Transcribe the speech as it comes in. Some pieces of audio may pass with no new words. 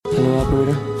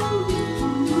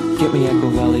Get me Echo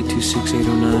Valley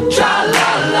 26809. Cha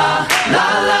la la, la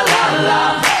la la la.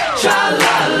 Cha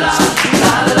la la,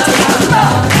 la la la la.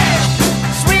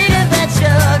 Sweeter than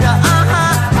sugar,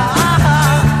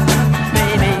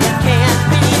 baby, you can't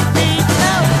beat me,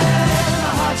 no.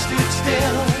 My heart stood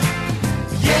still.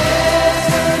 Yes,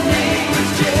 her name was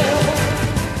Jill.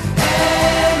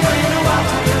 And when I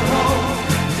walked her home,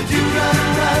 to do run,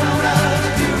 run, run, to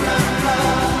do run,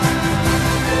 run.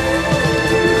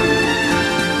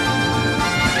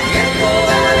 Echo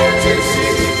Valley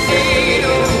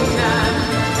 26809.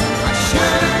 I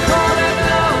should have called that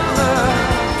number.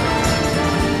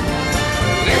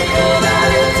 Echo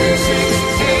Valley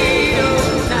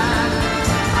 26809.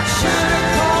 I should have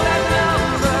called that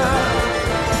number.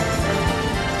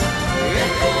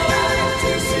 Echo Valley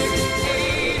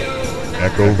 26809.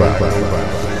 Echo Valley.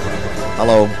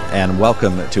 Hello, and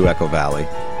welcome to Echo Valley.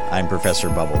 I'm Professor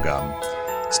Bubblegum.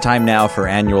 It's time now for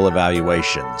annual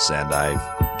evaluations, and I've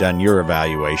done your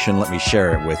evaluation. Let me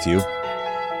share it with you.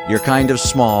 You're kind of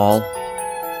small,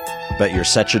 but you're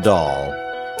such a doll.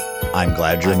 I'm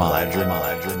glad you're mine.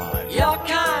 You're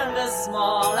kinda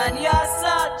small and you're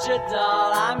such a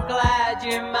doll. I'm glad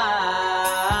you're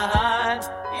mine.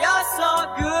 You're so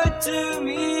good to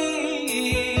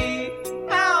me.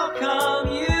 How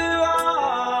come you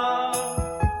are?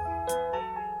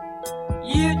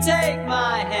 You take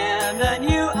my hand and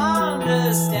you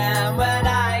understand when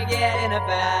I get in a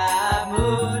bad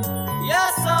mood.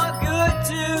 You're so good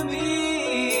to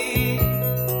me.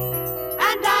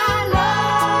 And I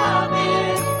love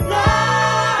it,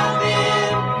 love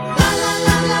it. La la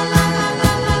la la la la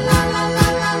la la la la la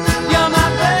la. You're my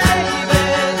baby,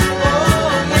 oh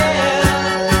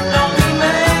yeah. Don't be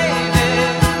maybe,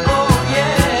 oh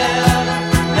yeah.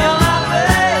 You're my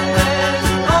baby,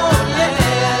 oh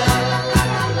yeah.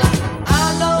 I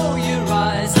know your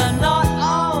eyes are not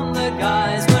on the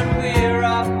guys when we're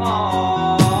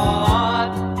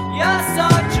apart. You're so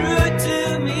true to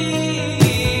me.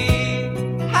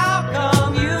 How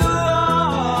come you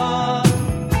are?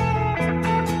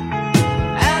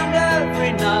 And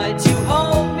every night you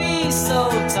hold me so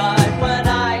tight when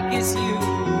I kiss you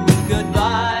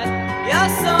goodbye. You're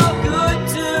so good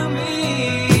to me.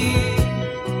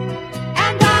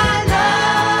 And I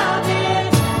love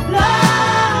it,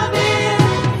 love it.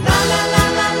 La la la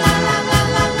la la la la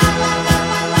la la la la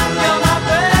la. You're my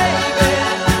baby,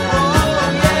 oh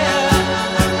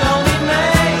yeah. Don't be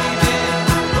maybe,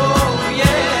 oh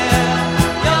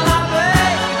yeah. You're my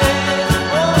baby,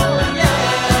 oh yeah.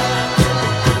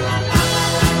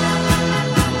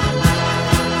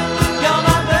 You're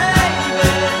my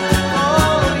baby,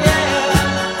 oh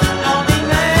yeah. Don't be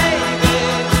maybe,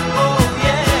 oh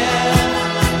yeah.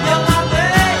 You're my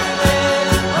baby,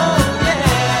 oh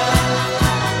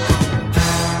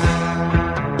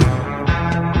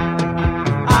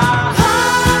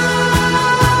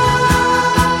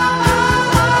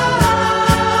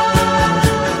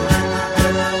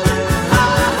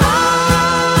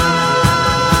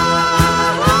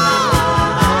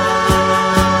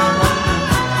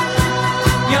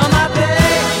You're my baby.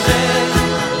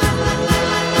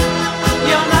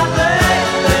 You're my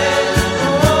baby.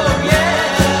 Oh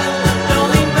yeah. Don't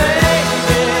be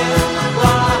baby.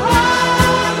 Why?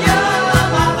 You're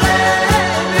my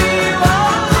baby. Oh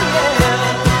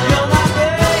yeah. You're my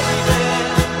baby.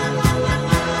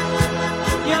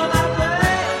 You're my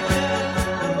baby.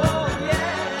 Oh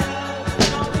yeah.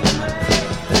 Don't be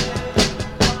baby.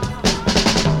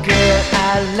 Girl, I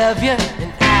love you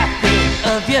and I think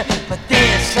of you, but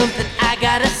there's something I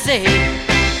gotta say.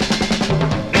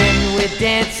 When we're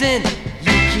dancing,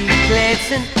 you keep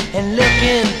glancing and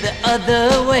looking the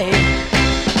other way.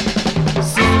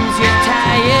 Seems you're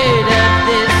tired of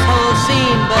this whole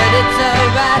scene, but it's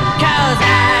alright, 'cause I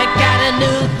got a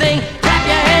new thing. Clap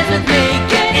your hands with me,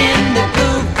 get in the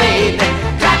groove, baby.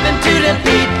 Clapping to the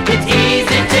beat, it's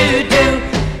easy to do.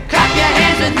 Clap your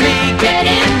hands with me, get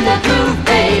in the groove,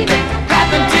 baby.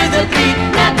 Clapping to the beat,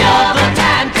 now double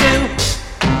time too.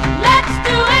 Let's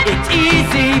do it. It's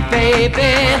easy,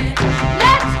 baby.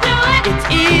 Let's do it. It's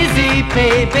easy,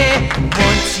 baby.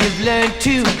 Once you've learned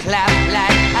to clap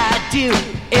like I do,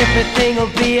 everything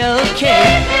will be okay.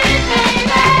 Easy,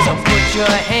 baby. So put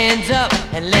your hands up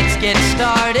and let's get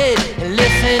started. And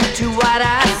listen to what I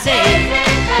say.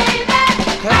 Easy, baby.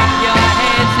 Clap your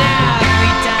hands now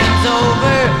 3 times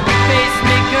over. Face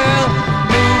me, girl.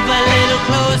 Move a little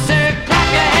closer. Clap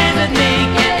your hands with me.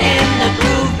 Get in the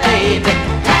groove, baby.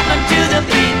 Clap 'em to the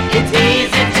beat. It's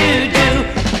easy to do.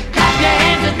 Clap your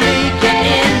hands with me. Get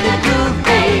in the groove,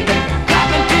 baby. Clap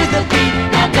 'em to the beat.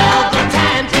 Now double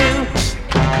time too.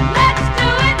 Let's do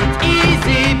it. It's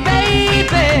easy,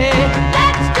 baby.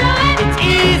 Let's do it.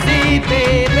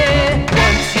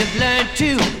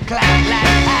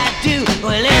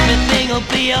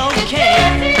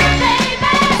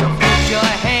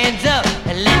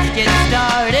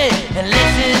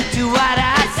 do what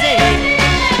I say. Hey,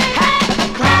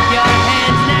 clap your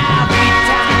hands now 3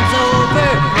 times over.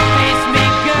 Face me,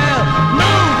 girl,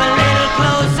 move a little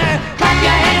closer. Clap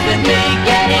your hands with me,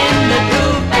 get in the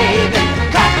groove, baby.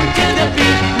 Clap 'em to the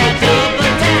beat, make double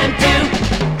time too.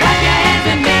 Clap your hands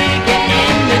with me, get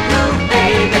in the groove,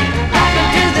 baby. Clap 'em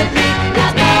to the beat, it's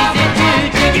easy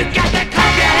to do. You got to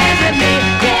clap your hands with me,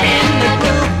 get in the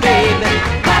groove, baby.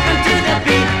 Clap 'em to the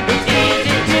beat, it's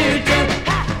easy to do.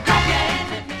 Clap your hands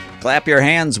with me. Clap Your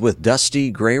Hands with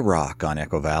Dusty Gray Rock on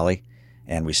Echo Valley.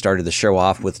 And we started the show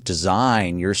off with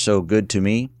Design, You're So Good to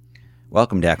Me.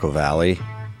 Welcome to Echo Valley.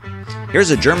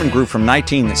 Here's a German group from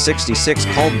 1966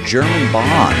 called German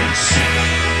Bonds.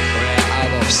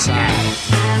 Out of sight.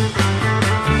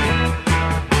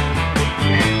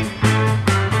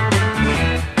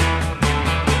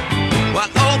 What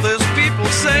all those people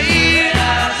say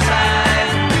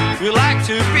outside, we like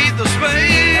to beat the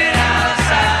space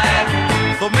outside.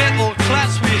 The middle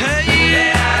class we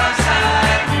hate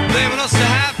outside. They want us to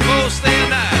have most day and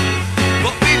night,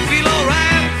 but we feel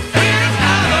alright. We're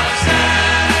outside.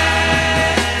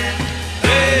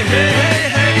 Hey, hey, hey,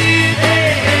 hey, hey,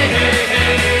 hey,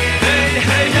 hey, hey,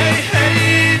 hey, hey, hey,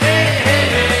 hey,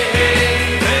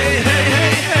 hey,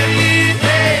 hey, hey,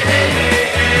 hey,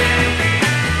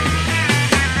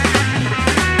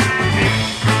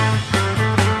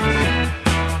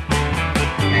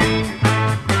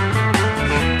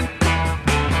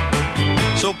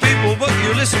 So people, would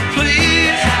you listen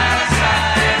please?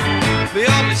 Outside. The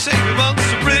only thing we want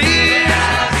to breathe.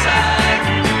 Outside.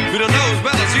 We don't know as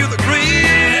well as you the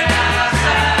green.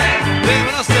 Outside. They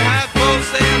want us to have both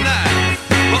day and night,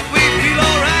 but we feel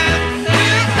alright.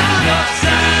 We're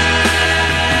outside.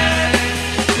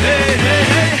 Hey, hey,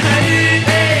 hey, hey,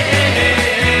 hey, hey,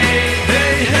 hey,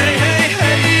 hey, hey,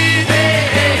 hey,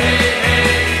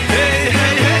 hey, hey,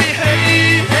 hey, hey,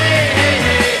 hey,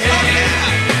 oh yeah.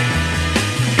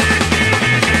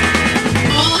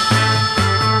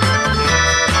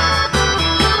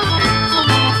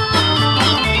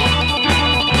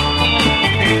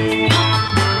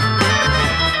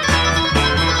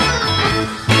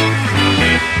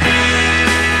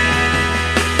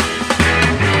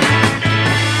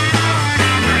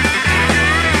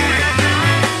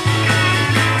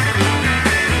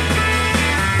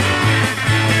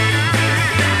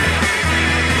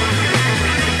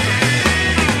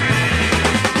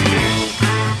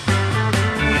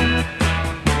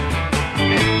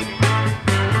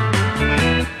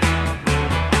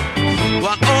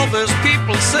 What all those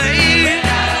people say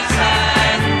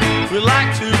outside, we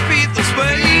like to beat the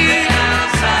space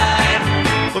outside.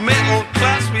 The middle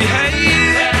class we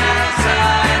hate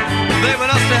outside. They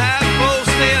want us to have both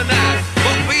day and night,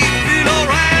 but we feel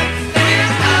alright.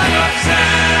 We're outside.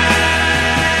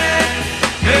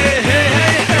 Hey, hey,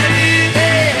 hey, hey,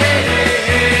 hey, hey, hey,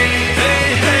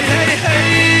 hey, hey, hey,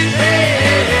 hey,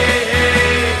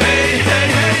 hey,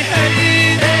 hey, hey, hey,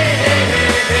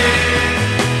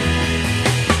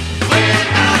 we're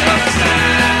out of sight.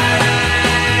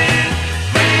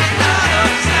 We're out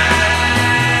of sight.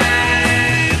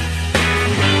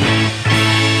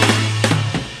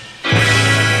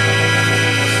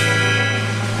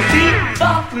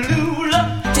 Beep-bop-loo-la.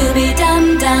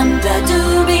 Dooby-dum-dum, da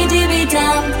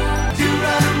dooby-dooby-dum.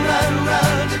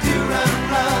 Do-run-run-run,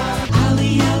 do-run-run.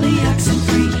 Holly, holly, oxen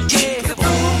free.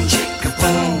 Chick-a-boom,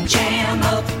 chick-a-boom. Jam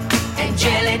up and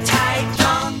jelly tight.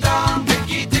 Dong, dong,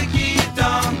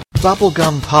 dicky-dicky-dong.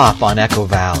 Bubblegum Pop on Echo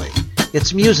Valley.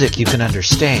 It's music you can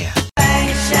understand.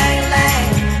 Bang, shang,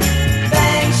 lang.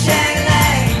 Bang, shang,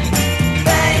 lang.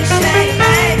 Bang, shang,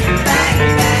 lang. Bang,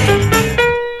 bang.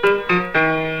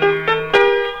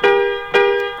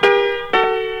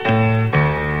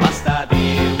 Basta di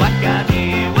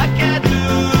waccadù,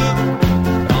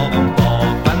 prova un po'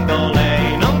 quando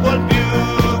lei non vuol più.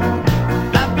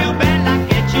 La più bella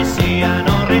che ci sia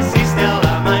non resiste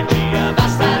alla magia.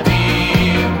 Basta di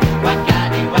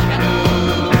waccadù,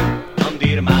 non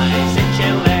dir mai se c'è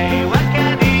lei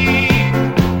waccadì,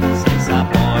 senza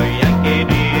poi anche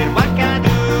dir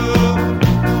waccadù,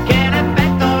 che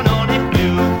l'effetto non è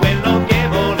più quello che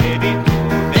volevi tu.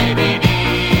 Devi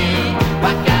dir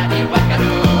waccadì,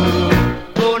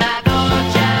 una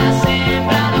goccia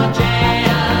sembra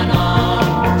l'oceano,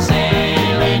 se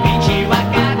le dici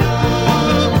waccadù,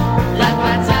 la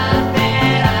tua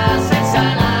zattera senza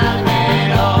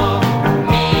l'albero,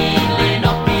 1000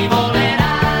 notti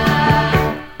volerà.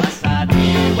 Basta di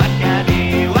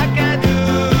waccadì,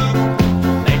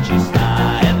 lei ci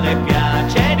sta e le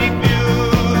piace di più,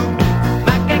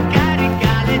 ma che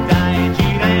carica le dai,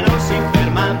 gira e non si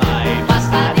ferma mai.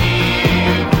 Basta di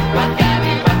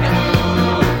waccadì,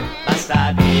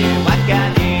 basta di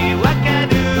waccadì,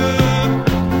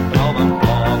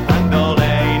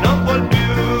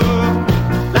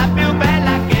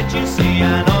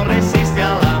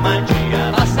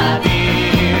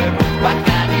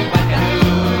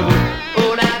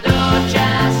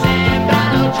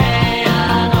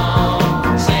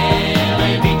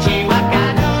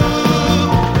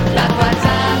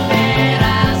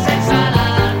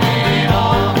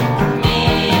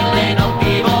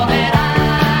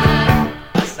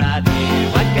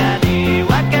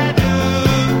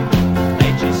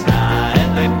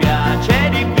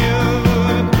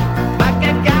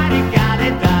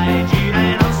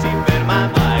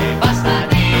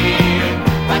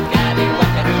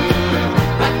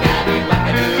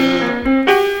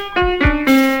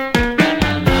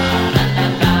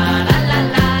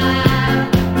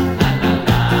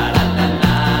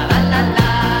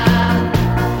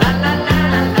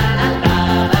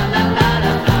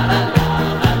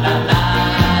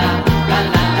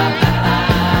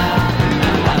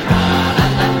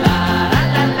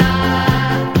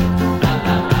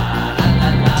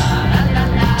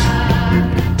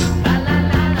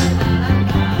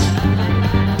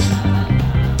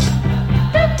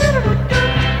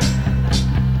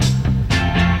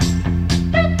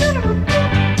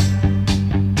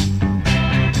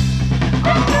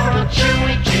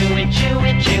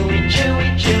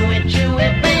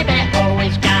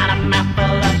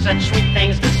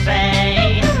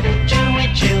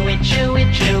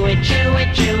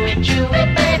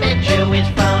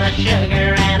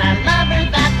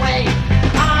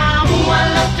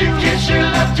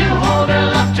 love to hold her,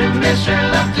 love to miss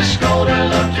her, love to scold her,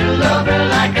 love to love her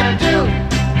like I do.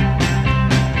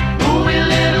 Ooh,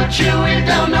 little Chewy,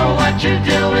 don't know what you're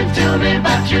doing to me,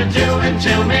 but you're doing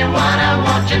to me what I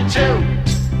want you to.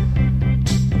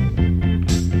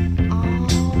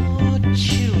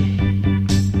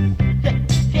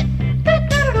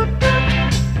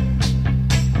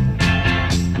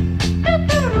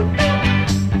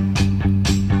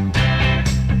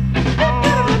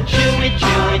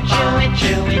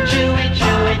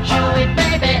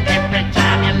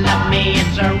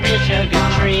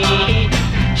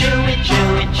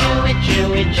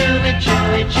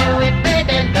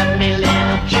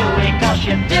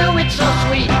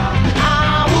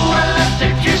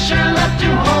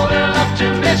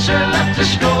 Love to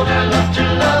scold her, love to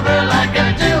love her like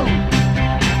I do.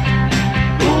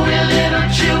 Ooh, you little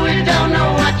Chewy, don't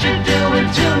know what you're doing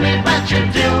to me, but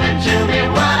you're doing to me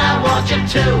what I want you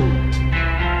to.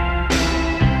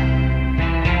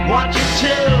 Want you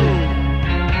to.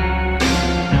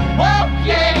 Oh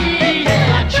yeah,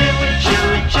 yeah. Chewy,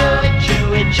 chewy, chewy,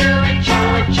 chewy, chewy,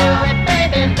 chewy, chewy,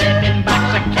 baby, living box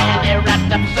of candy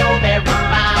wrapped up so very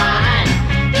fine.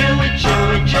 Chewy,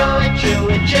 chewy, chewy,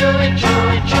 chewy, chewy,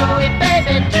 chewy, chewy,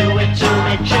 baby, do it to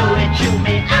me, chew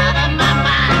me out of my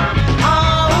mind.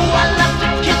 Oh, I love to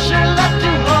kiss her, love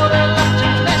to hold her, love to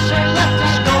miss her, love to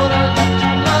scold her, love to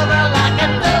love her like I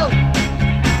do.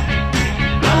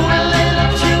 Oh, a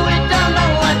little Chewy, don't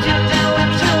know what you're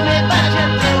doing to me, but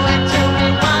you're doing to me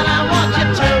what I want you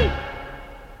to.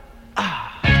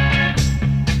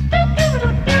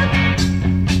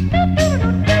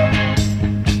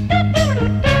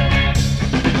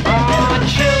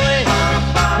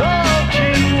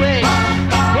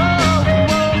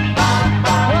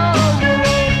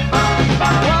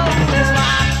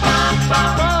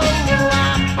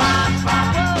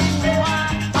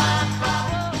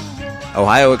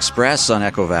 Ohio Express on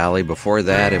Echo Valley. Before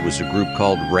that, it was a group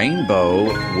called Rainbow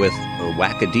with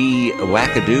Wackadee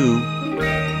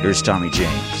Wackadoo. Here's Tommy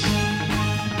James.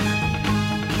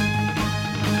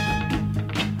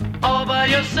 All by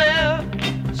yourself,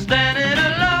 standing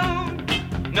alone,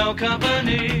 no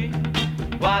company,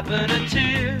 wiping a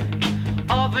tear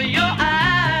off of your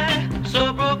eye,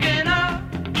 so broken up,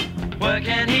 where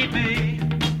can he be?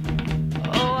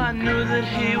 Oh, I knew that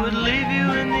he would leave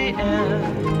you in the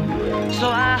end, so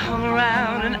I hung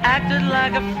around and acted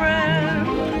like a friend.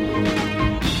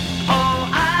 Oh,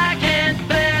 I can't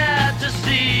bear to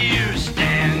see you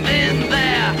standing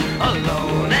there,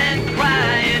 alone and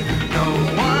crying. No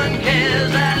one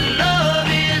cares that love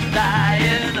is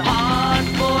dying hard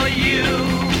for you.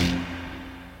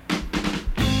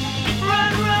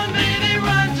 Run, run, baby,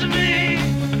 run to me.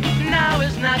 Now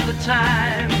is not the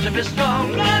time to be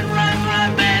strong. Run, run,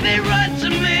 run, baby, run to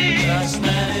me. Just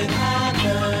let it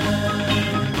happen.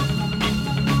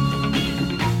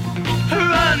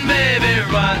 Run, baby,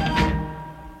 run.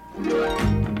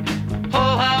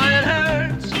 Oh, how it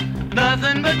hurts.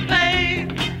 Nothing but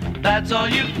pain. That's all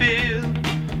you feel.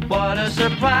 What a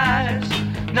surprise.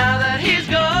 Now that he's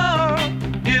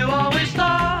gone, you always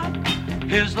thought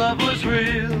his love was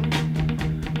real.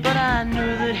 But I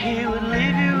knew that he would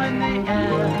leave you in the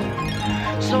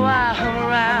end, so I hung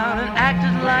around and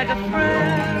acted like a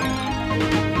friend.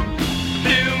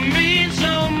 You mean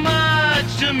so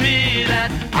much to me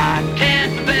that I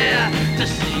can't bear to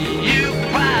see you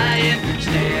crying,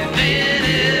 standing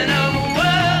in a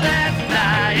world that's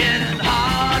dying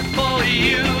hard for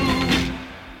you.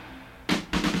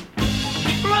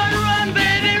 Run, run,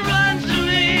 baby, run to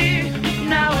me.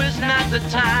 Now is not the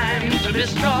time to be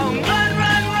strong. Run,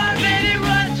 run, run, baby,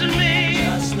 run to me.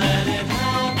 Just let it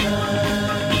happen.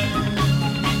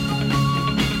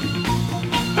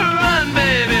 Run,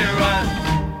 baby, run.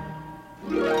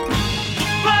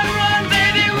 Run, run,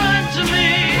 baby, run to me.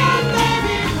 Run,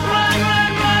 baby, run,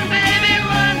 run, run, baby,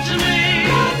 run to me.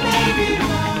 Run, baby,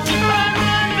 run,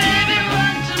 run, baby,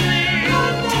 run to me.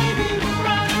 Run, baby,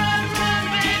 run, run, run,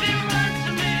 baby, run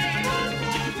to me.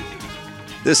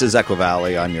 This is Echo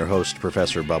Valley. I'm your host,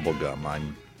 Professor Bubblegum.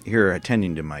 I'm here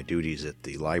attending to my duties at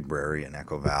the library in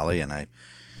Echo Valley, and I've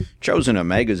chosen a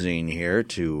magazine here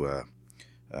to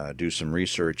do some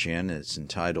research in. It's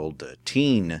entitled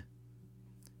Teen.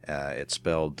 It's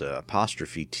spelled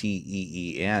apostrophe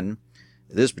T-E-E-N.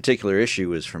 This particular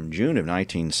issue is from June of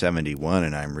 1971,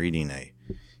 and I'm reading a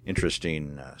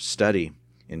interesting study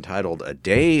entitled A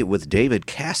Day with David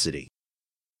Cassidy.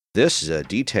 This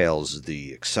details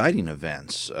the exciting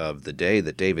events of the day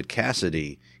that David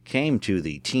Cassidy came to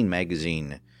the teen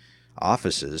magazine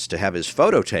offices to have his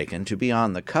photo taken to be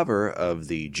on the cover of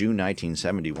the June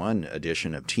 1971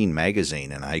 edition of Teen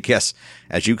Magazine. And I guess,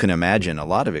 as you can imagine, a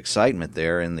lot of excitement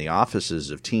there in the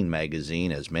offices of Teen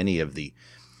Magazine, as many of the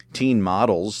teen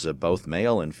models, both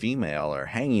male and female, are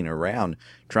hanging around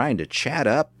trying to chat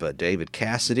up David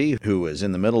Cassidy, who is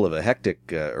in the middle of a hectic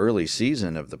early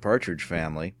season of the Partridge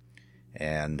Family.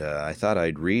 And I thought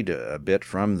I'd read a bit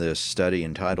from this study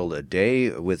entitled A Day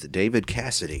with David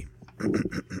Cassidy.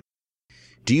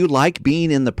 Do you like being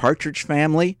in the Partridge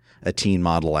Family? A teen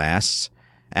model asks.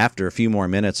 After a few more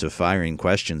minutes of firing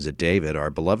questions at David, our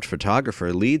beloved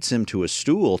photographer leads him to a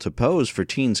stool to pose for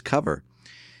Teen's cover.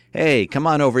 Hey, come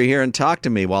on over here and talk to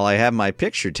me while I have my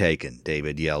picture taken,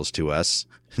 David yells to us.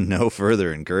 No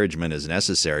further encouragement is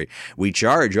necessary. We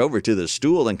charge over to the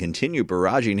stool and continue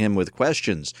barraging him with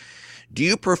questions. Do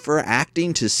you prefer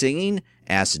acting to singing?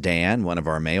 Asks Dan, one of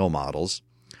our male models.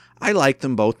 I like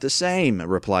them both the same,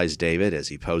 replies David as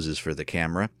he poses for the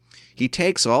camera. He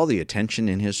takes all the attention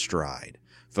in his stride.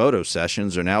 Photo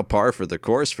sessions are now par for the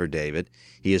course for David.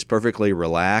 He is perfectly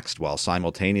relaxed while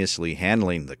simultaneously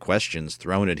handling the questions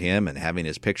thrown at him and having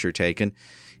his picture taken.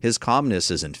 His calmness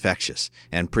is infectious,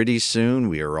 and pretty soon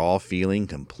we are all feeling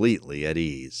completely at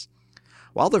ease.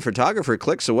 While the photographer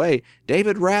clicks away,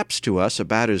 David raps to us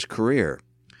about his career.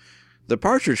 The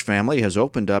Partridge Family has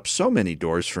opened up so many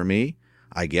doors for me.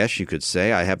 I guess you could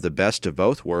say I have the best of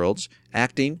both worlds,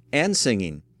 acting and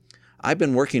singing. I've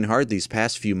been working hard these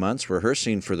past few months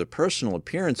rehearsing for the personal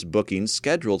appearance bookings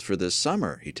scheduled for this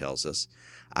summer, he tells us.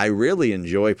 I really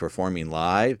enjoy performing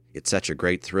live. It's such a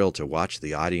great thrill to watch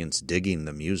the audience digging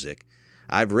the music.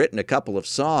 I've written a couple of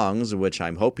songs which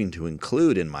I'm hoping to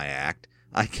include in my act.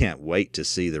 I can't wait to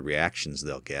see the reactions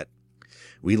they'll get.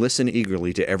 We listen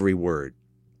eagerly to every word.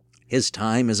 His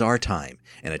time is our time,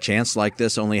 and a chance like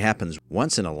this only happens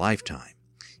once in a lifetime.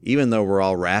 Even though we're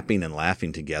all rapping and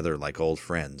laughing together like old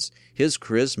friends, his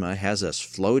charisma has us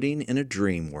floating in a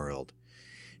dream world.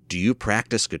 Do you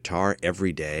practice guitar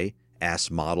every day?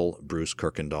 Asks model Bruce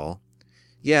Kirkendall.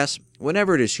 Yes,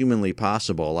 whenever it is humanly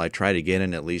possible, I try to get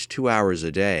in at least 2 hours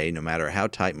a day, no matter how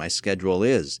tight my schedule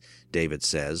is, David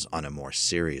says on a more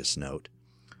serious note.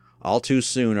 All too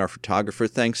soon, our photographer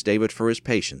thanks David for his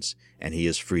patience, and he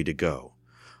is free to go.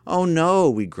 Oh no,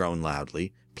 we groan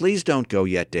loudly. Please don't go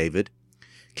yet, David.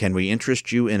 Can we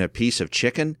interest you in a piece of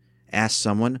chicken? Asks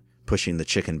someone, pushing the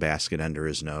chicken basket under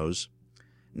his nose.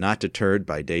 Not deterred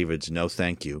by David's no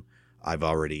thank you, I've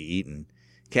already eaten,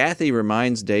 Kathy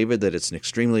reminds David that it's an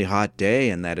extremely hot day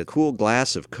and that a cool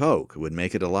glass of Coke would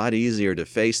make it a lot easier to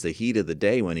face the heat of the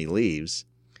day when he leaves.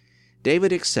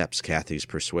 David accepts Kathy's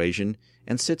persuasion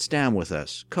and sits down with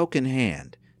us, Coke in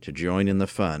hand, to join in the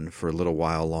fun for a little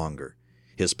while longer.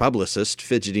 His publicist,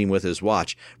 fidgeting with his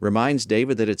watch, reminds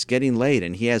David that it's getting late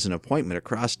and he has an appointment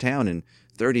across town in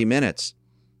 30 minutes.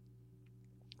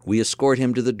 We escort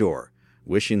him to the door,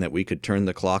 wishing that we could turn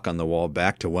the clock on the wall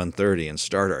back to 1:30 and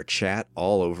start our chat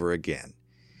all over again.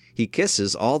 He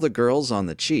kisses all the girls on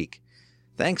the cheek,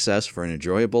 thanks us for an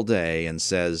enjoyable day, and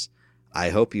says, I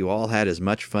hope you all had as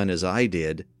much fun as I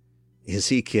did. Is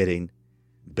he kidding?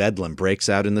 Bedlam breaks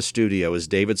out in the studio as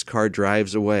David's car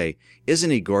drives away.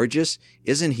 Isn't he gorgeous?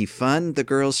 Isn't he fun? The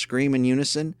girls scream in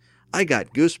unison. I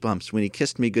got goosebumps when he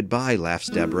kissed me goodbye, laughs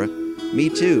Deborah. Me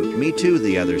too,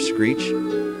 the others screech.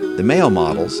 The male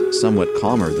models, somewhat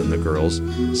calmer than the girls,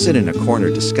 sit in a corner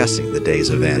discussing the day's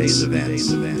events.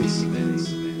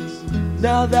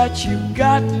 Now that you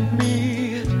got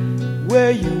me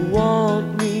where you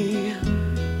want me,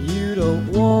 you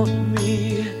don't want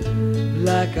me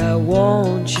like I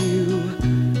want you.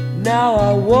 Now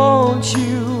I want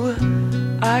you,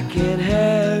 I can't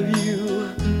have you,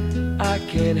 I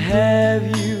can't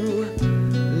have you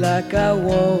like I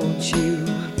want you.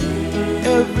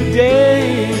 Every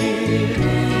day,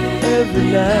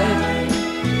 every night,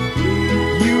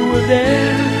 you were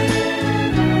there,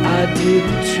 I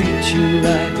didn't treat you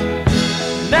right.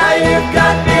 Now you've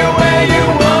got me where you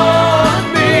want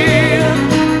me.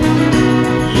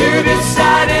 You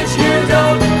decided you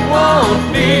don't want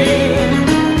me.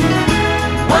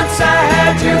 Once I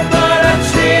had you, but I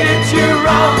treated you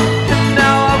wrong. And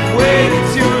now I've waited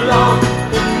too long,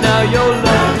 and now your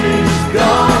love is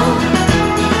gone.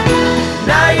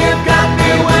 Now you've got me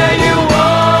where you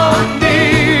want me.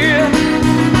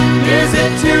 Is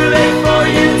it too late for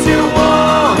you to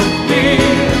want me?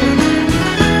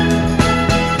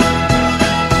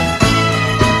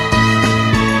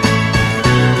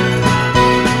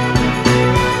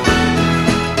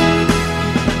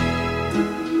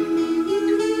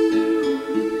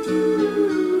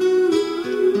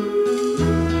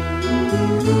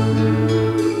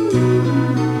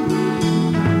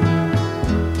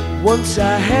 Once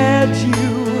I had you,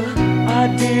 I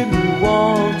didn't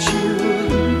want you.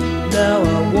 Now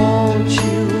I want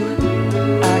you,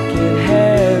 I can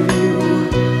have you.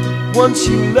 Once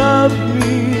you loved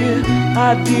me,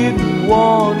 I didn't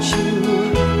want you.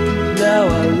 Now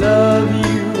I love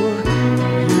you,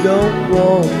 you don't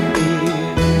want me.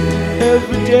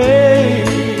 Every day,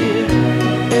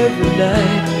 every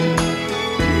night,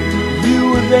 you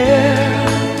were there.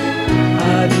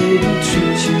 I didn't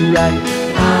treat you right.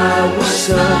 I was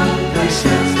someplace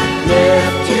else,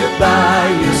 left you by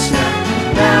yourself.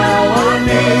 Now I'm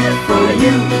in for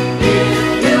you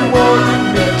if you want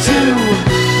me to.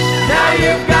 Now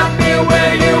you've got me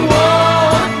where you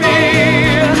want me.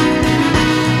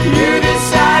 You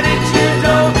decided you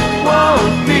don't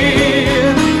want me.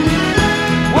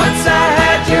 Once I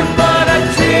had you, but I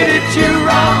treated you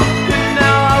wrong. And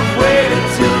now I've waited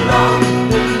too long,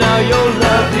 and now your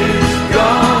love is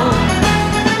gone.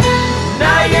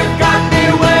 Now you've got me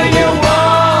where you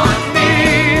want me.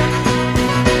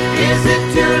 Is it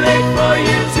too late for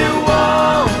you to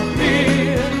want me?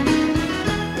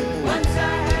 Once I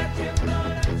had you,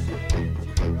 but I treated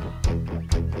you wrong.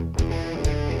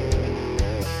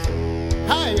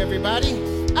 Hi, everybody.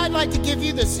 I'd like to give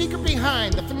you the secret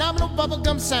behind the phenomenal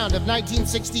bubblegum sound of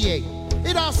 1968.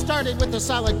 It all started with a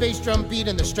solid bass drum beat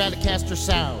and the Stratocaster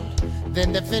sound.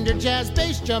 Then the Fender Jazz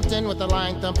bass jumped in with a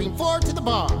line thumping 4 to the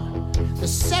bar. The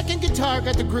second guitar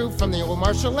got the groove from the old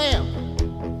Marshall Lamb.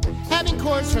 Having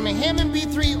chords from a Hammond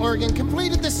B3 organ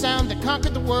completed the sound that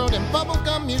conquered the world and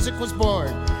bubblegum music was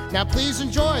born. Now please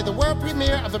enjoy the world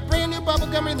premiere of a brand new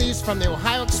bubblegum release from the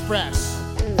Ohio Express.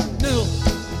 No,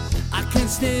 I can't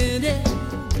stand it.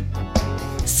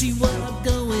 See what I'm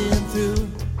going through.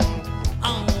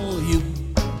 Oh, you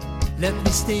left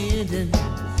me standing.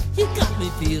 You got me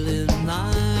feeling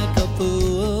like a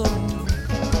fool.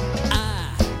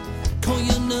 I call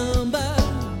your number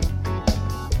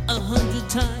 100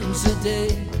 times a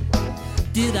day.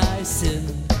 Did I send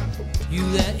you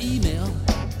that email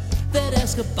that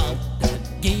asked about that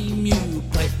game you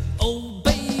play? Oh,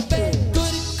 baby,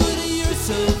 goody, goody, you're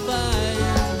so fine.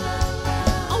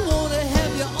 I wanna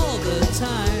have you all the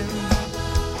time.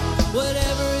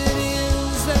 Whatever it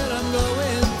is that I'm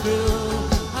going through,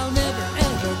 I'll never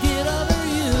ever get over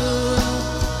you.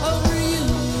 Over you,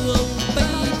 oh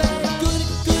baby, goody,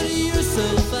 goody, you're so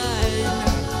fine.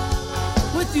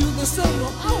 With you the sun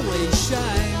will always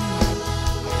shine.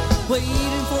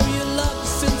 Waiting for your love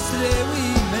since the day we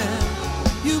met.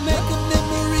 You make a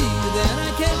memory that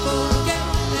I can't forget.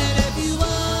 And if you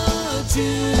want to,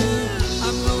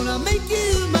 I'm gonna make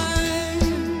you mine.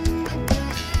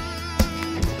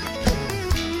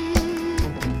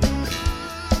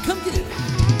 Come get it.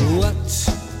 What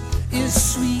is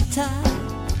sweeter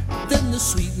than the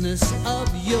sweetness of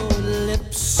your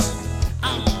lips?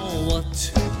 Oh,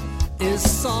 what is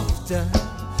softer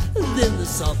than the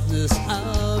softness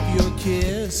of your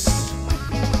kiss?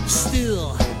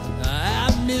 Still,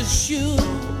 I miss you.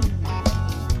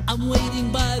 I'm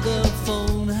waiting by the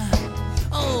phone.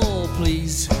 Oh,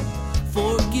 please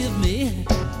forgive me,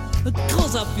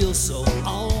 'cause I feel so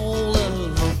all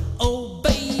alone. Oh,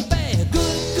 baby,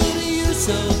 good, good, you're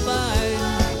so fine.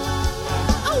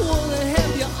 I wanna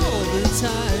have you all the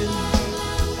time.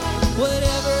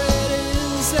 Whatever it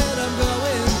is that I'm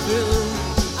going through,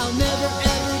 I'll never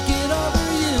ever get over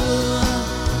you.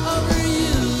 Over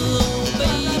you, oh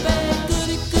baby,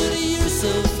 goody, goody, you're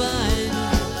so fine.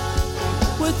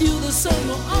 With you the sun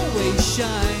will always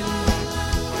shine.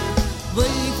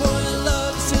 Waiting for your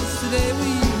love since the day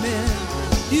we met.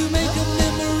 You make a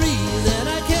memory that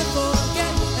I can't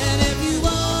forget. And if you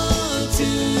want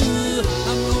to,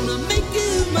 I'm gonna make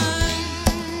you mine.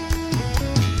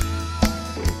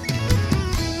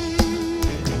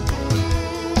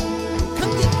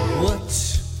 Come get what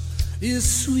is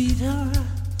sweeter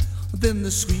than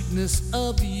the sweetness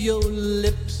of your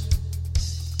lips?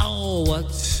 Oh,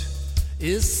 what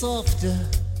is softer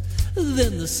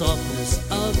than the softness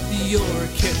of your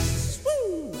kiss?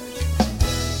 Woo!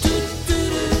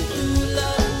 Do-do-do-do,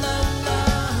 la, la, la.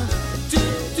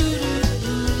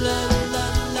 Do-do-do-do, la, la,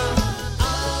 la.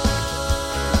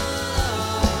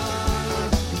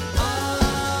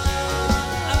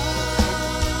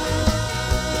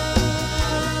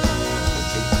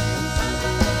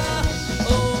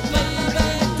 Oh, baby,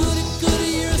 goody,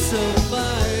 goody, you're so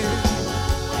fine.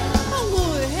 I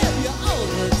wanna have you all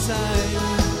the time.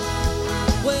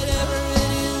 Whatever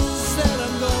it is that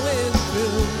I'm going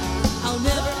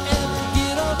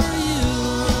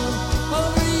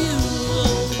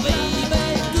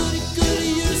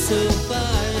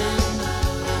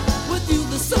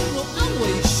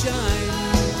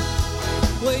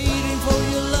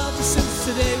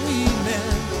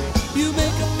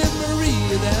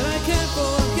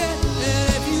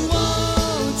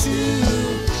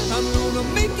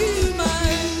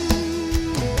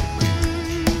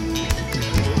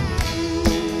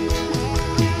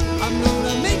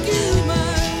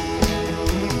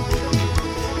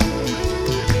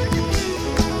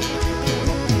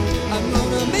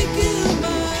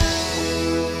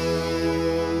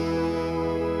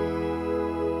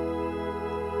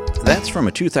That's from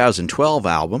a 2012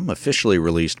 album officially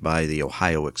released by the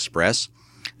Ohio Express.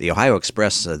 The Ohio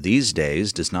Express these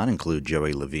days does not include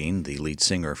Joey Levine, the lead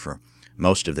singer for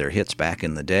most of their hits back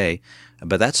in the day,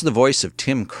 but that's the voice of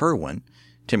Tim Kerwin.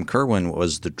 Tim Kerwin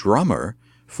was the drummer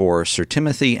for Sir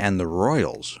Timothy and the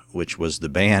Royals, which was the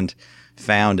band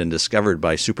found and discovered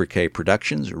by Super K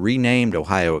Productions, renamed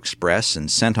Ohio Express, and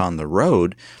sent on the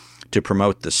road to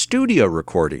promote the studio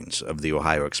recordings of the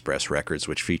Ohio Express records,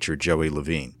 which featured Joey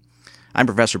Levine. I'm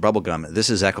Professor Bubblegum. This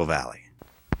is Echo Valley.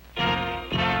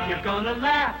 You're gonna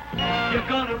laugh, you're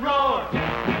gonna roar,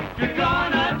 you're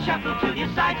gonna chuckle till your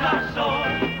sides are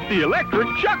sore. The Electric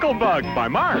Chuckle Bug by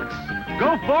Marx.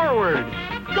 Go forward,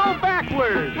 go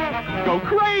backward, go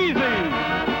crazy,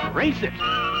 race it,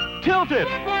 tilt it,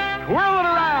 twirl it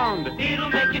around. It'll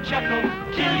make you chuckle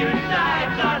till your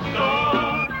sides are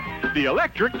sore. The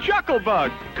Electric Chuckle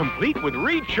Bug, complete with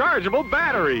rechargeable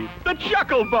batteries. The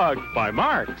Chuckle Bug by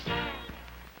Marx.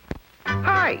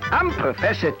 Hi, I'm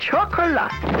Professor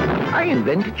Chocolat. I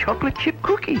invented chocolate chip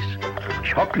cookies,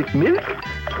 chocolate milk,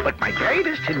 but my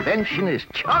greatest invention is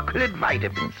chocolate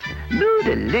vitamins. New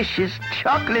delicious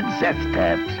chocolate zest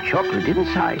tabs, chocolate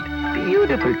inside,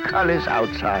 beautiful colors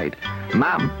outside.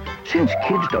 Mom, since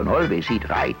kids don't always eat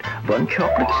right, one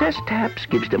chocolate zest tabs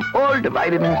gives them all the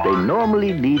vitamins they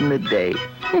normally need in a day.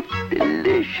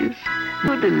 Delicious,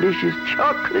 new delicious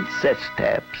chocolate zest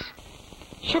tabs.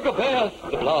 Sugar Bear,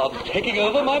 the blob's taking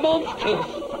over my monsters.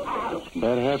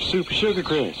 Better have Super Sugar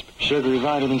Crisp, sugary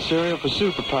vitamin cereal for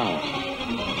superpower.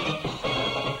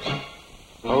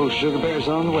 Oh, Sugar Bear's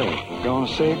on the way. Gonna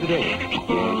save the day.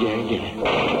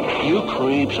 Yeah. You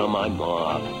creeps are my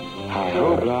mob.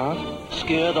 Hi-ho, Blob.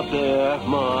 Scare the bear,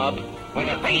 mob. With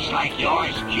a face like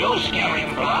yours, you scare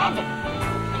him, Blob.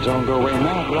 Don't go away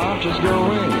now, Blob. Just go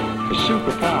away. For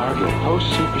superpower, get Post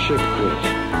Super Sugar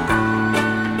Crisp.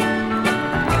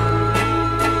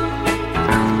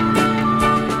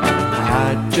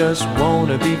 I just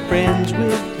wanna be friends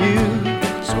with you,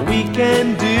 so we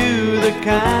can do the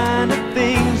kind of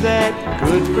things that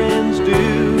good friends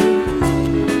do.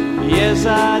 Yes,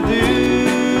 I do.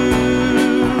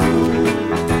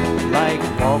 Like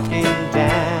walking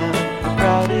down a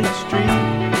crowded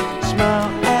street, smile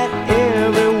at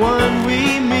everyone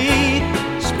we meet,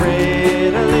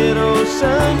 spread a little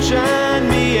sunshine,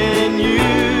 me and you.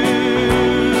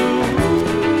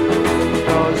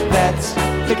 'Cause that's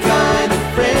the kind of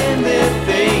friendly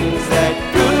things that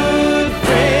good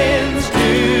friends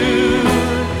do.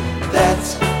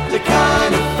 That's the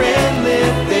kind of friendly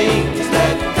things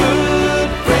that good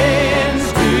friends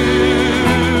do.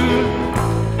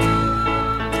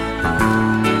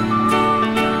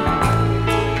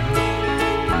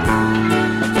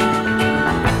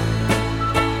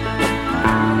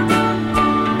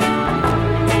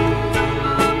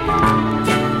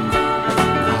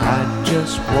 I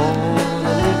just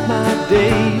wanna live my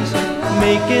days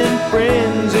making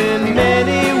friends in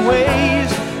many ways,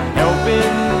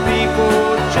 helping people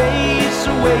chase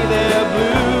away their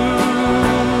blues.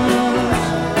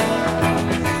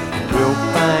 We'll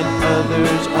find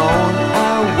others on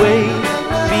our way,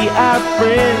 be our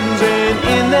friends, and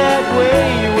in that way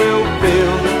we'll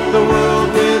fill the world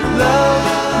with love,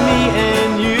 me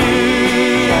and you.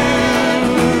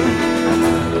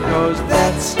 'Cause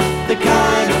that's the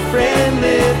kind of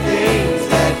friendly things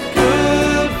that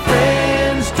good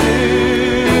friends do.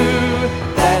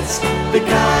 That's the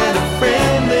kind of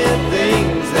friendly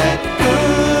things that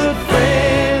good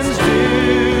friends do.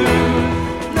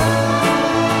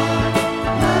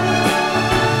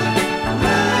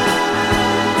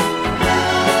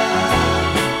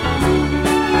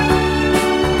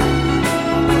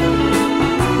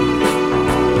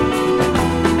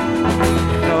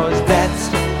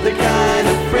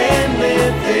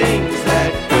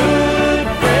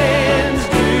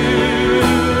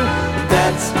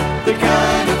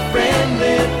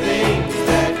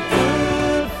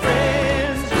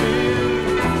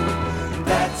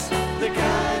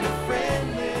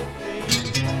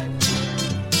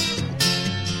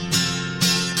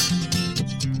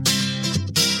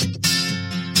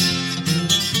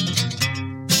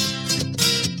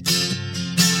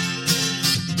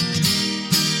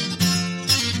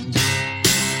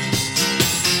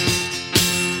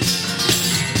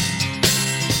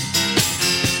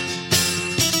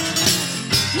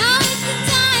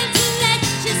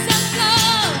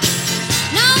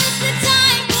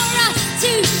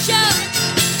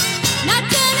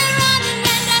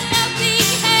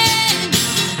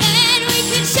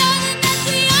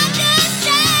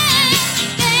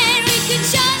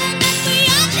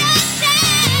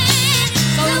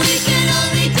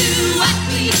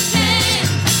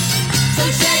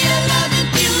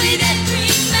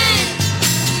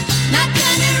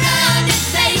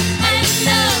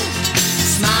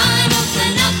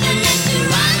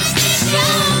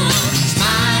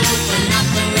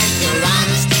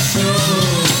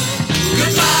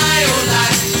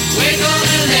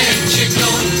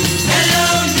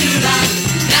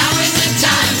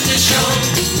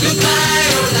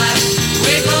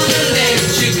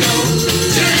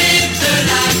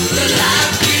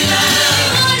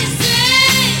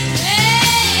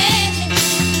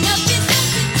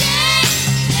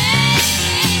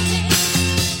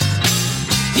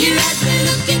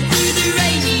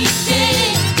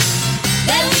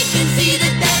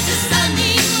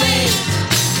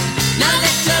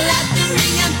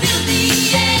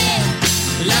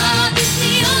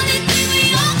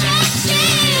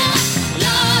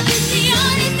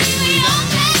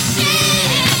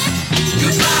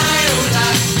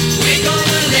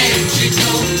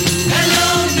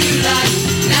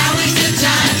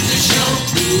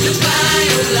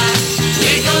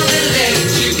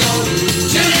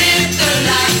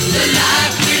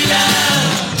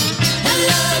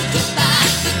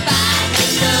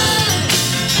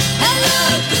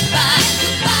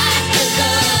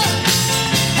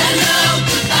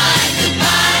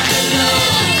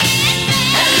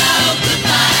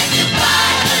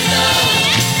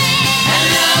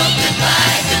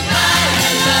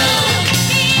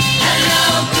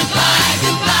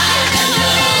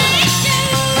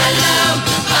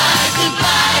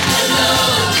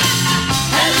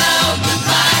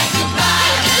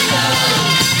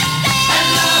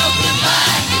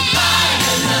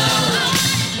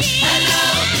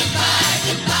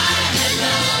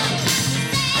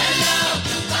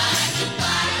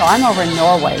 So I'm over in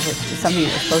Norway, which is something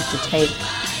that was supposed to take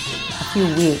a few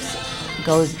weeks,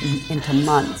 goes into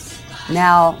months.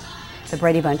 Now the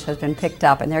Brady Bunch has been picked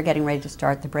up and they're getting ready to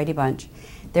start the Brady Bunch.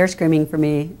 They're screaming for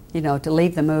me, to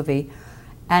leave the movie.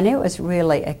 And it was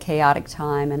really a chaotic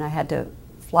time, and I had to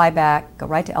fly back, go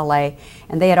right to LA,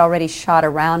 and they had already shot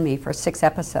around me for 6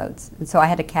 episodes, and so I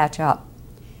had to catch up.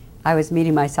 I was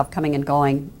meeting myself coming and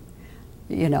going,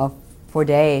 for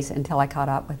days until I caught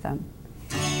up with them.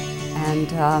 And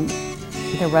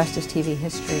the rest is TV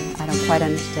history. I don't quite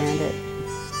understand it,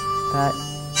 but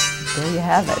there you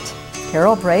have it.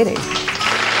 Carol Brady.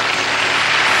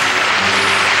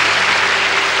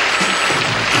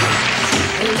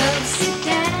 Love, sit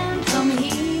down, come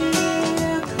here,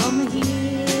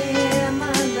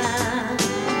 my love.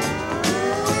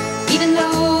 Even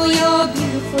though you're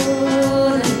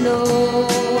beautiful and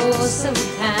oh so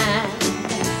kind,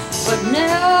 but no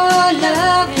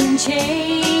love can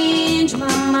change my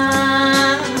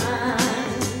mind.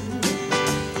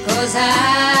 'Cause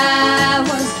I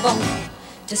was born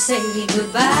to say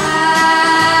goodbye.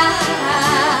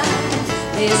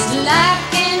 This life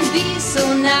can be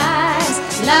so nice,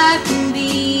 life can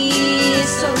be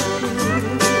so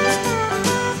cruel.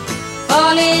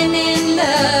 Falling in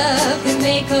love can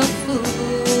make a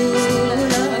fool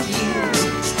of you.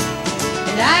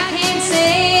 And I can't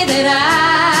say that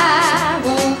I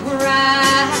won't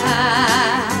cry.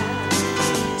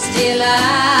 Still I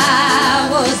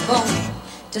was born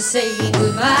to say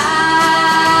goodbye.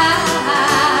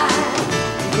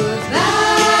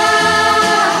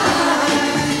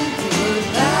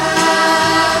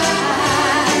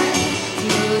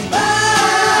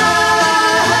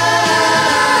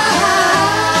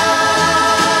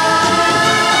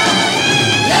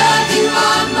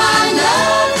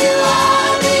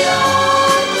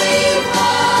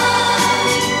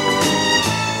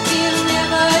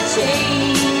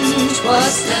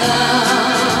 What's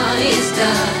done is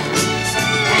done,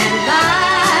 and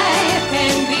life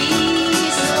can be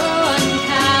so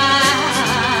unkind.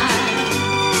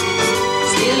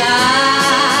 Still I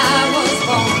was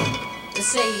born to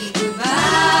say goodbye.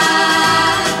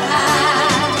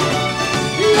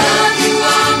 Love, you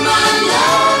are my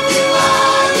love, you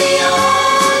are the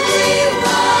only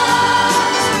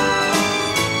one.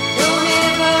 Don't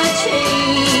ever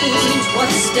change,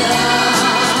 what's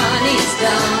done is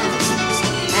done.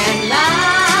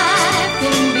 Life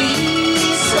can be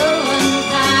so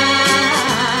unkind.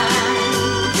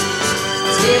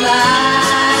 Still I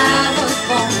was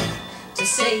born to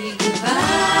say goodbye.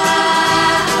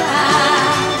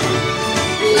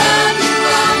 Love, you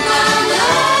are my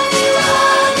love, you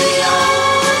are the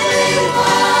only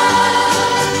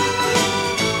one.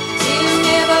 You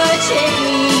never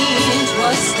change,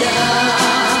 what's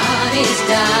done is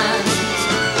done.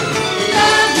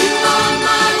 Love, you are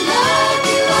my love,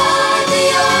 you are the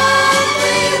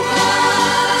only one.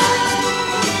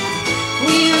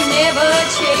 We'll never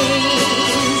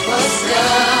change, what's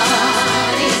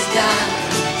done is done.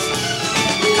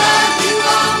 Love, you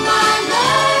are my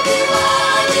love, you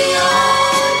are the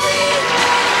only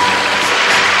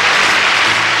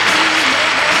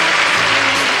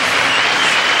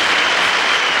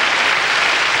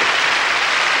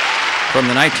From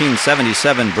the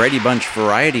 1977 Brady Bunch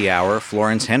Variety Hour,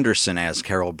 Florence Henderson as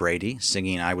Carol Brady,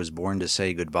 singing I Was Born to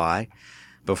Say Goodbye.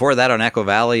 Before that on Echo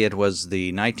Valley, it was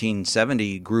the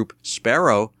 1970 group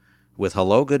Sparrow with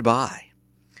Hello Goodbye.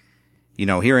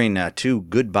 Hearing 2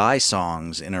 goodbye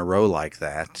songs in a row like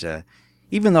that,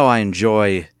 even though I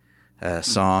enjoy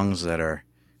songs that are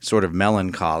sort of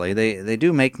melancholy, they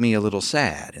do make me a little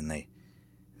sad, and they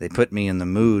put me in the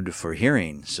mood for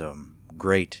hearing some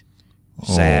great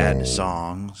sad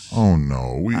songs. Oh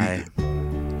no, I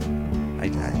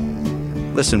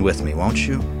listen with me, won't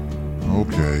you?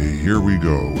 Okay, here we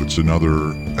go. It's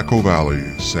another Echo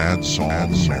Valley sad song.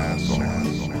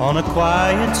 On a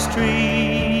quiet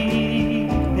street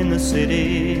in the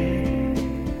city,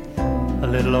 a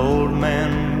little old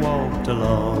man walked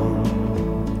along,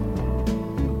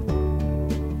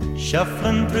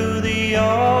 shuffling through the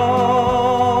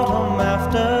autumn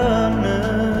afternoon.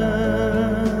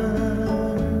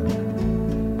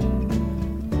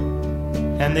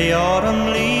 And the autumn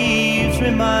leaves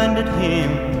reminded him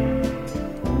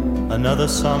another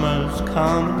summer's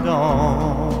come and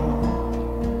gone.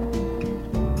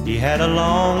 He had a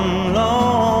long,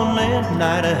 lonely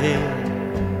night ahead,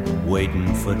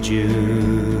 waiting for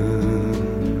June.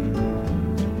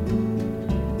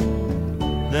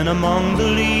 Then among the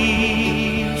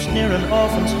leaves near an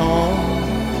orphan's home,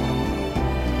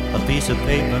 a piece of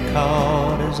paper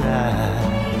caught his eye.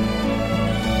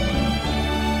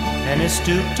 and he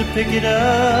stooped to pick it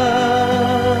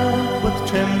up with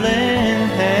trembling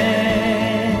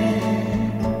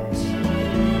hands.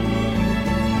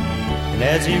 And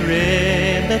as he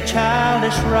read the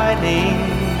childish writing,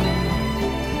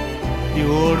 the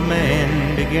old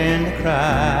man began to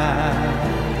cry,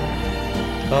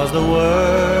 'cause the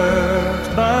words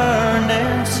burned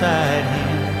inside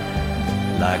him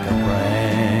like a brand.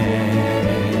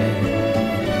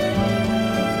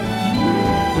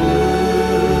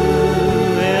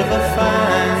 Whoever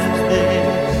finds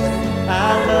this, I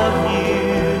love you.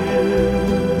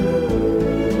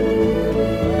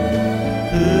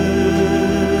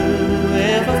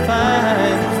 Whoever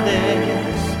finds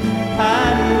this, I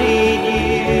need you.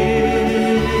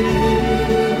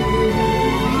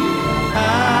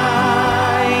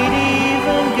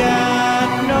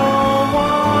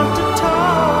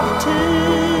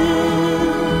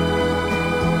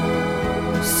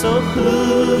 So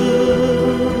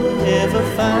whoever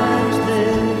finds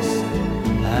this,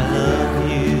 I love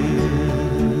you.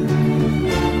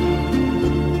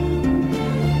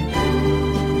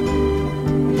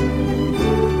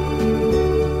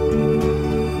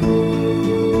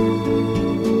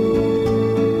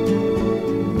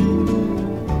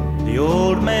 The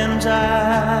old man's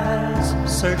eyes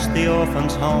searched the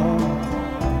orphan's home,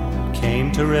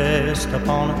 came to rest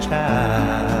upon a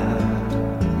child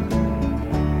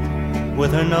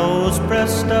with her nose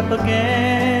pressed up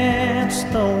against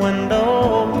the window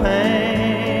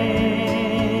pane.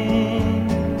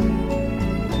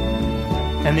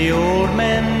 And the old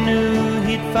man knew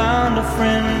he'd found a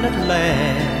friend at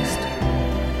last,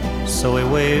 so he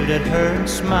waved at her and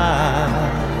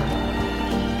smiled,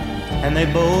 and they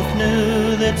both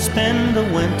knew they'd spend the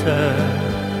winter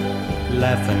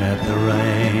laughing at the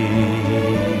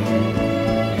rain.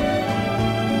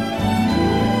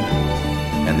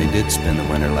 And they did spend the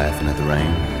winter laughing at the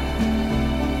rain,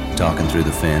 talking through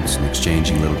the fence and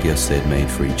exchanging little gifts they'd made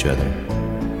for each other.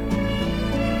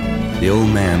 The old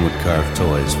man would carve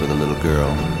toys for the little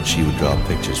girl. She would draw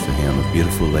pictures for him of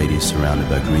beautiful ladies surrounded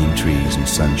by green trees and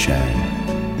sunshine,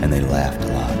 and they laughed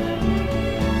a lot.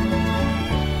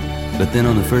 But then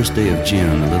on the first day of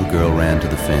June, the little girl ran to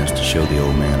the fence to show the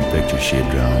old man a picture she had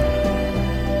drawn.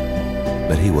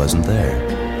 But he wasn't there.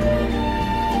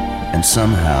 And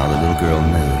somehow the little girl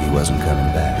knew he wasn't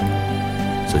coming back.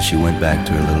 So she went back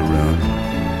to her little room,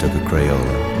 took a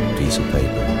Crayola, a piece of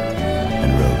paper,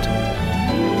 and wrote,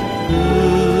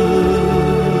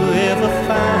 "Whoever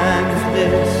finds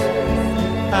this,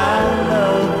 I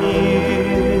love you.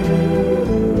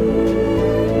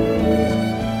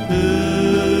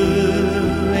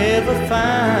 Whoever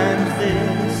finds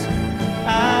this,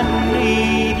 I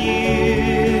need you.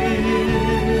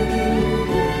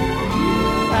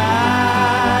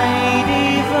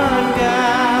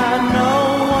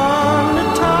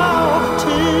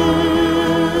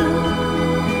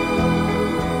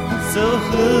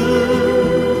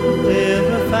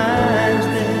 Whoever finds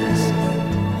this,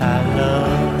 I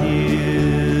love you."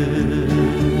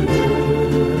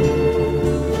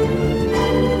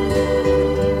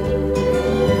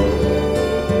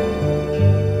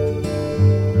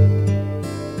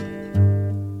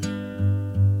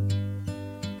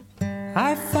 I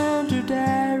found her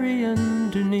diary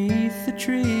underneath the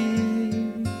tree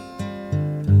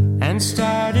and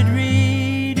started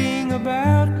reading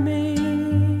about me.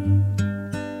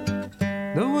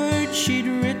 The words she'd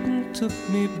written took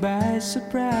me by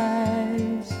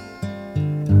surprise.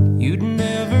 You'd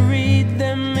never read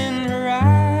them in her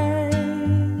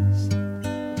eyes.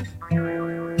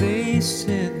 They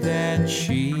said that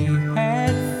she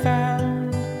had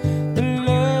found the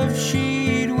love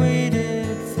she'd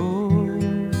waited for.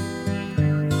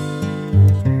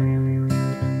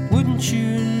 Wouldn't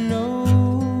you know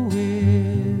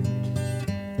it?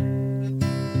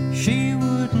 She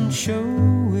wouldn't show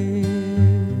it.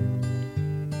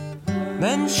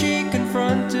 Then she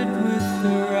confronted with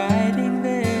the writing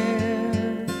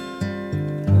there,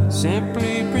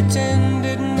 simply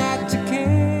pretended not to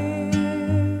care.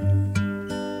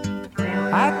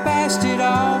 I passed it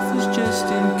off as just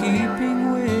in keeping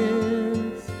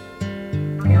with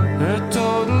her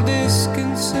total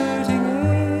disconcerting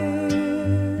air.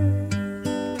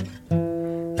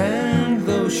 And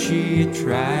though she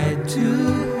tried to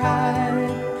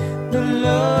hide the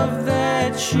love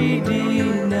that she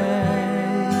denied,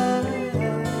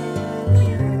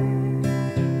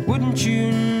 wouldn't you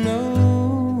know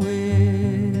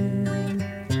it?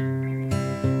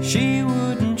 She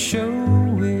wouldn't show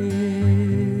it.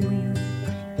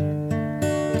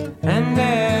 And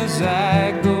as I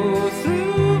go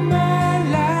through my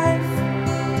life,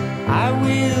 I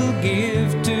will give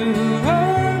to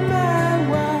her my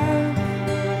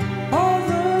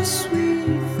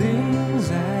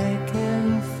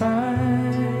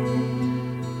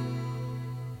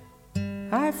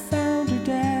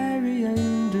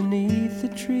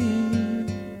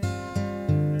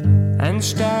and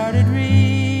started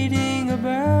reading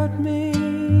about me.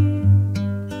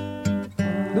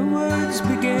 The words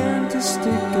began to stick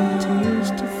and tears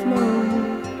to flow.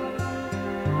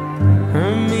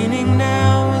 Her meaning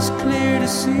now was clear to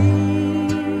see.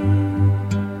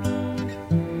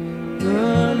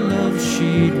 The love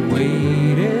she'd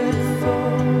waited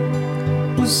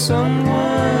for was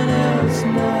someone else,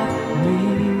 not me.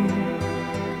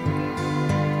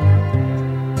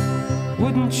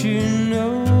 Wouldn't you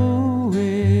know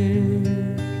it?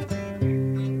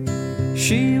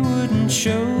 She wouldn't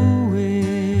show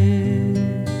it.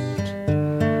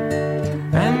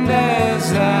 And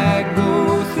as I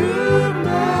go through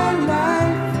my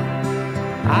life,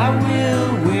 I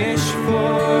will wish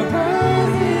for her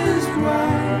his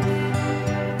wife.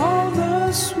 All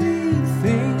the sweet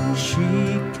things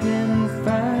she can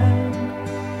find,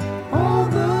 all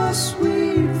the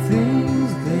sweet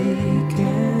things they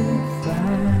can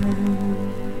find.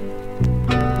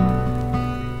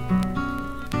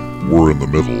 We're in the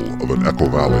middle of an Echo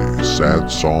Valley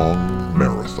sad song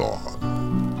marathon.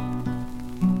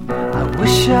 I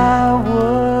wish I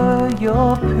were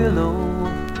your pillow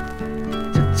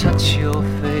to touch your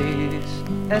face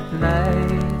at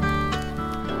night.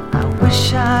 I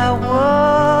wish I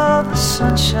were the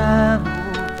sunshine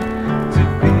to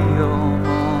be your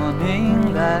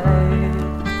morning light.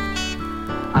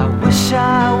 I wish I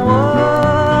were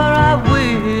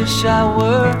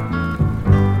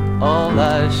all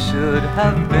I should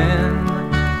have been.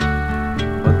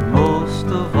 But most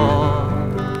of all,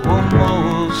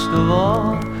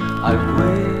 I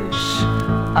wish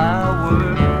I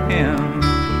were him.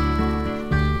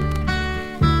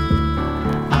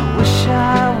 I wish I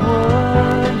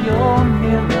were your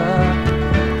mirror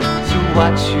to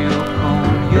watch you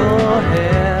comb your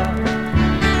hair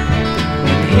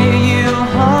and hear you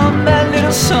hum that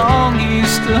little song you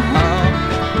used to hum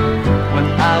when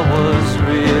I was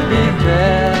really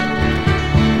there.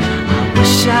 I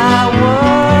wish I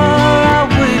were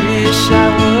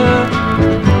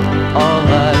all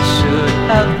I should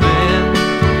have been.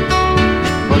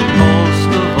 But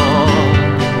most of all,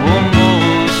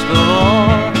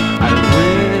 I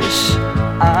wish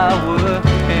I were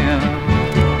him.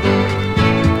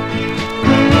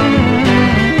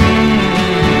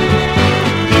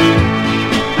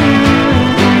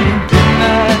 Didn't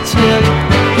I tell you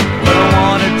what I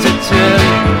wanted to tell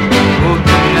you? Oh,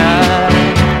 didn't I?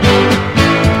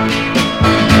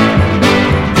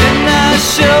 Didn't I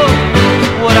show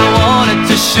what I wanted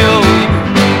to show you?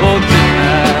 Oh, didn't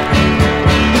I?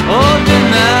 Oh,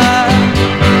 didn't I?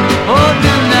 Oh,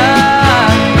 didn't I?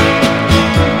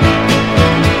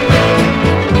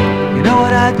 You know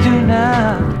what I do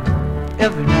now,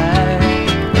 every night,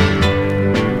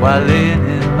 while laying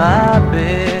in my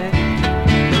bed?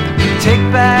 Take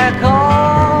back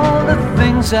all the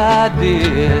things I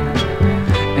did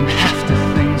and half the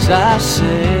things I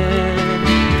said.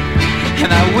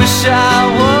 And I wish I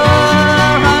were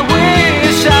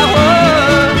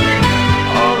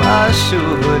all I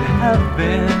should have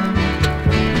been.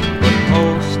 But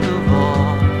most of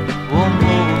all,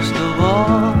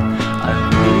 I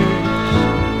wish.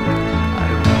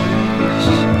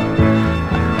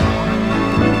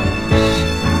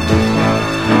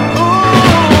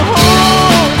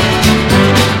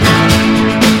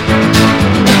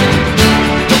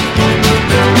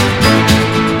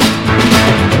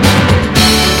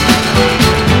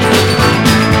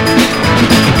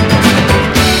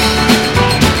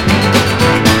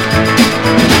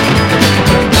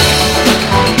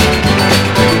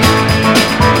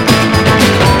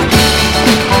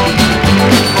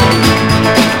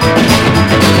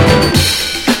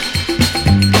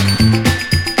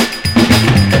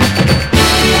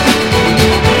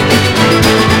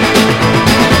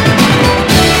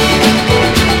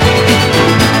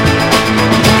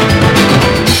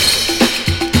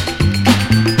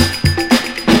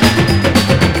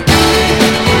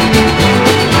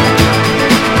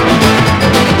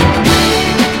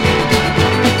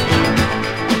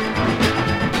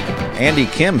 Andy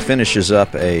Kim finishes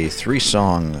up a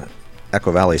 3-song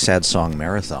Echo Valley Sad Song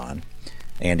Marathon.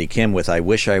 Andy Kim with I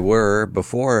Wish I Were.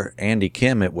 Before Andy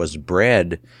Kim, it was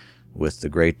Bread with the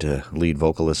great lead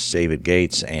vocalist David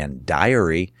Gates and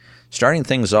Diary. Starting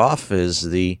things off is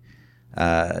the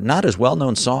not as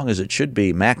well-known song as it should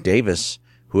be, Mac Davis,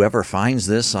 Whoever Finds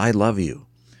This, I Love You.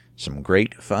 Some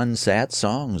great, fun, sad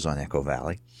songs on Echo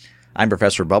Valley. I'm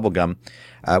Professor Bubblegum.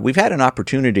 We've had an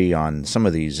opportunity on some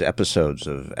of these episodes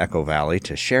of Echo Valley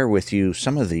to share with you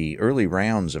some of the early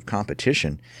rounds of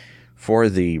competition for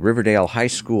the Riverdale High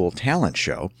School Talent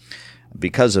Show.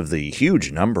 because of the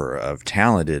huge number of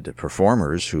talented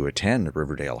performers who attend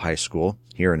Riverdale High School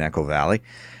here in Echo Valley.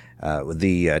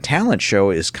 The talent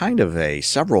show is kind of a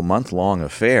several-month-long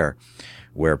affair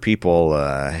where people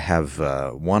have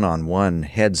one-on-one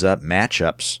heads-up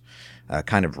matchups,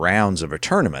 kind of rounds of a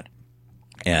tournament.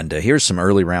 And here's some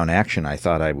early round action I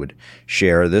thought I would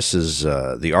share. This is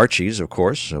the Archies, of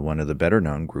course, one of the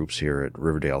better-known groups here at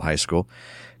Riverdale High School,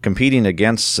 competing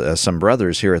against some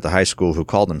brothers here at the high school who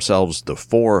call themselves the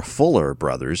Four Fuller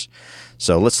Brothers.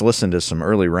 So let's listen to some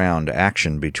early round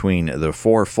action between the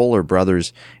Four Fuller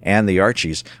Brothers and the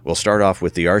Archies. We'll start off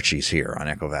with the Archies here on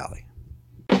Echo Valley.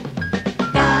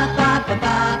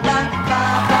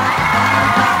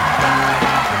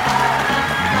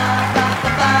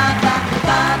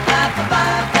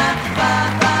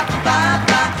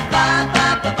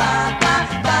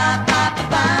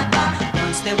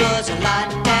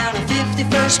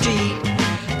 Street,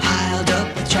 piled up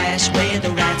with trash where the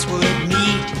rats would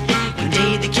meet. One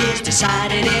day the kids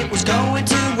decided it was going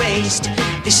to waste.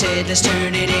 They said, let's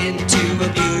turn it into a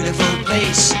beautiful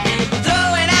place.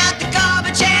 Throwing out the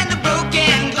garbage and the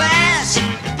broken glass,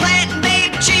 planting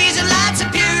baby trees and lots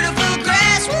of beautiful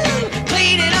grass. Woo!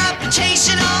 Cleaning up and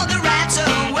chasing all the rats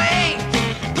away,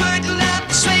 putting up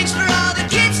the swings for all the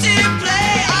kids to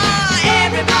play. Oh,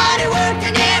 everybody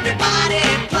working, everybody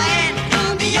planned,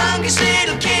 from the youngest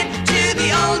little kid to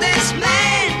the oldest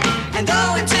man. And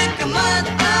though it took a month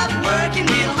of working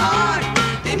real hard,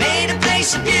 they made a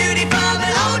place of beauty from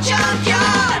an old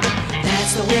junkyard.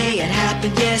 That's the way it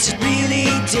happened, yes it really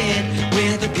did,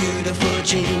 with a beautiful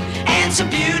dream and some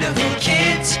beautiful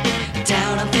kids.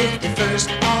 Down on 51st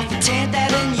off of 10th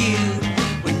Avenue,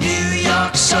 when New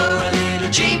York saw a little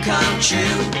dream come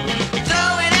true.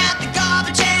 Throwing out the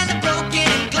garbage and the broken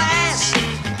glass,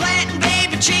 planting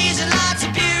baby trees and lots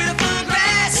of beautiful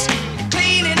grass,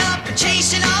 cleaning up and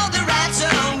chasing all the rats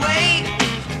away,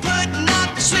 putting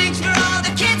up the swings for all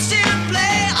the kids to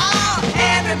play. Oh,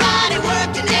 everybody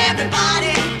worked and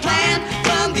everybody planned,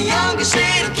 from the youngest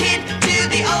little kid to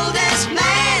the oldest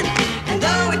man. And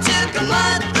though it took a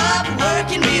month of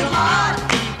working real hard,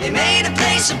 they made a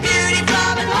place of beauty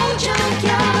from an old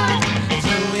junkyard.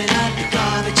 Throwing out the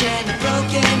garbage and the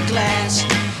broken glass,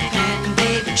 planting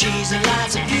baby trees and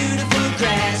lots of beautiful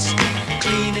grass,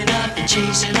 cleaning up and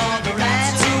chasing all the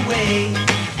rats away,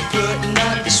 putting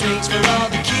up the swings for all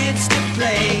the kids to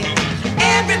play.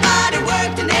 Everybody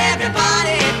worked and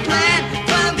everybody planned,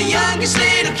 from the youngest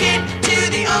little kid to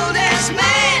the oldest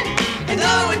man. And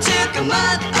though it took a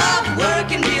month of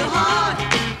working real hard,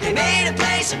 they made a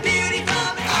place of beauty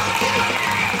from it.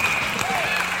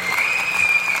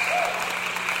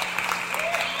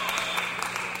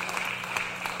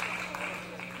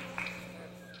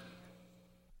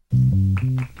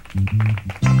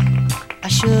 I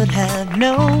should have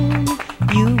known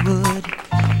you would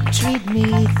treat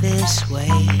me this way.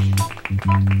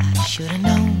 I should have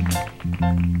known.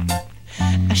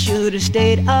 I should have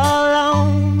stayed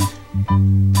alone.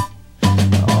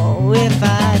 Oh, if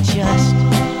I just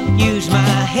used my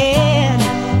head,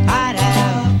 I'd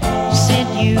have sent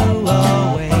you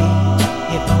away.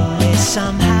 If only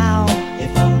somehow,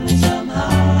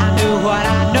 I knew what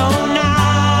I know now.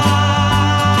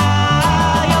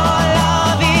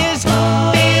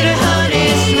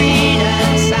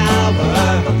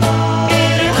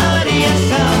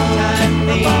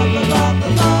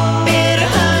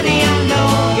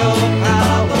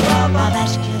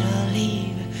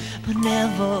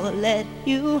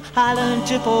 I learned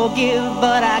to forgive,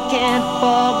 but I can't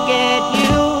forget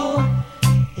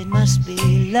you. It must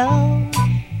be love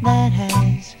that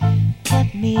has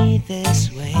kept me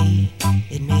this way.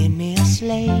 It made me a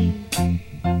slave.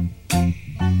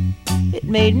 It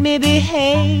made me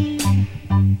behave.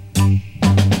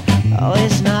 Oh,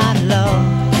 it's not love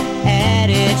at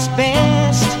its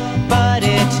best, but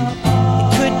it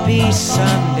could be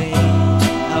someday.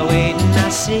 I wait and I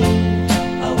see.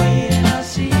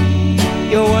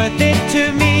 You're worth it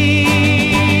to me.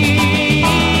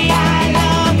 I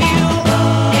love you,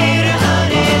 bitter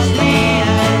honey, sweet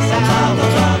as sour.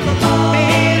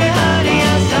 Bitter honey,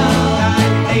 I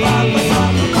sometimes think.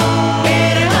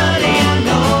 Bitter honey, I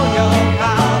know your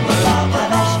power.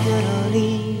 I've asked you to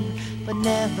leave, but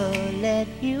never let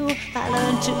you. I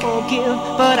learned to forgive,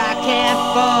 but I can't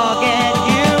forget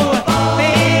you.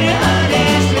 Bitter honey,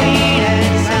 sweet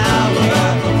and sour.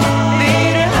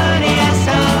 Bitter honey, I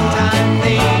sometimes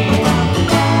think.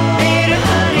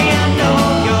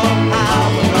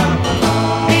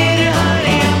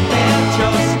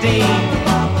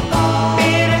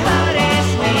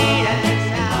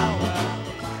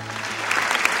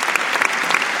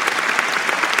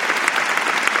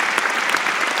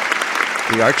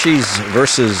 Archies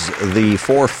versus the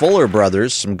four Fuller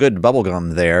Brothers. Some good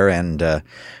bubblegum there, and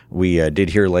we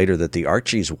did hear later that the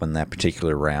Archies won that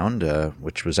particular round,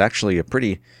 which was actually a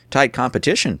pretty tight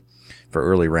competition for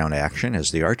early round action,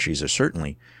 as the Archies are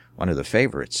certainly one of the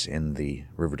favorites in the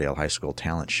Riverdale High School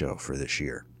talent show for this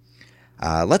year.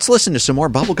 Let's listen to some more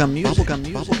bubblegum music.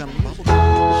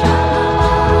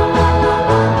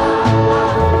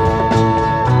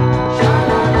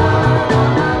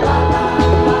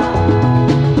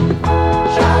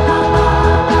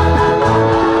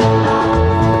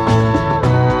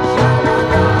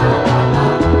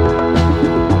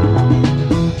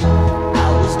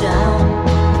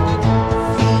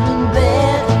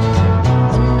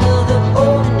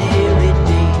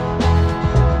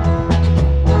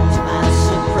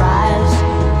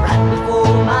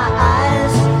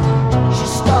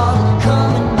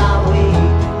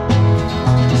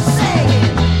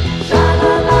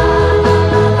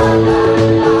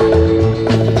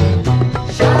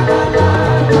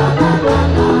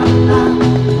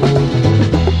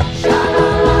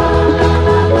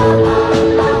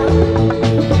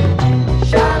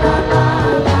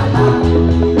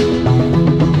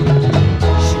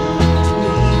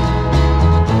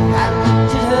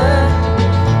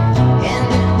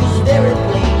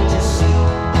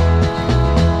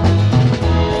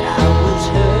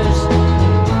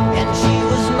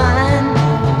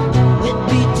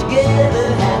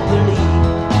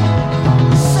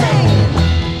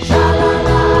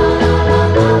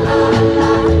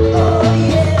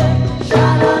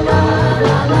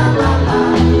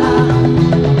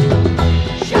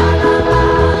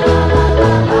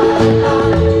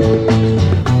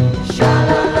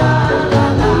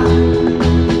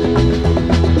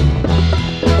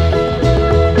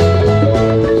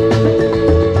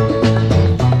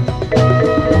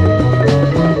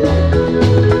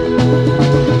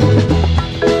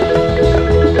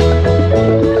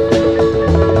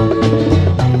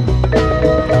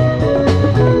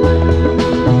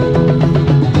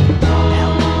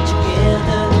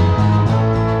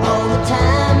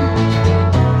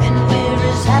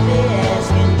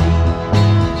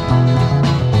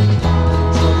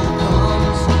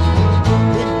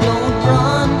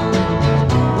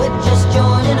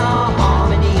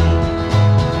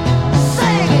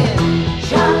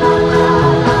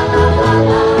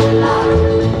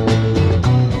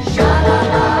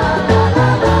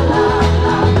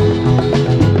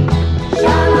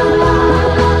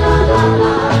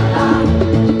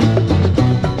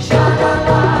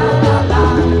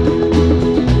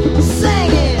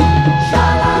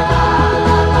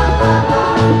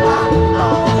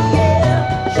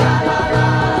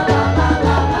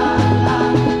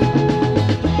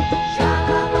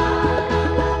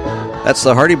 That's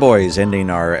the Hardy Boys ending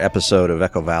our episode of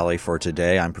Echo Valley for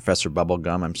today. I'm Professor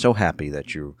Bubblegum. I'm so happy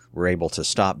that you were able to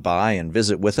stop by and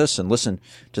visit with us and listen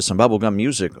to some bubblegum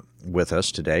music with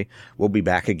us today. We'll be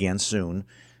back again soon.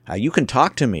 You can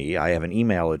talk to me. I have an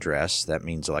email address, that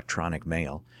means electronic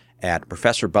mail, at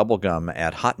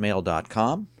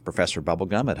professorbubblegum@hotmail.com,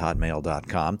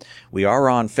 professorbubblegum@hotmail.com. We are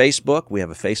on Facebook. We have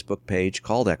a Facebook page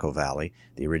called Echo Valley,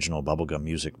 the original Bubblegum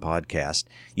Music Podcast.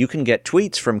 You can get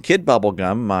tweets from Kid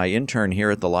Bubblegum, my intern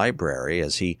here at the library,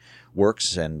 as he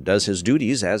works and does his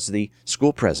duties as the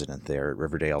school president there at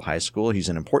Riverdale High School. He's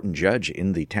an important judge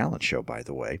in the talent show, by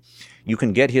the way. You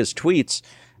can get his tweets.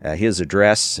 His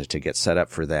address to get set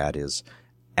up for that is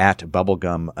at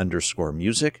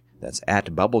bubblegum_music. That's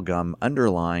at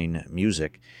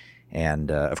bubblegum_music.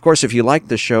 And, of course, if you like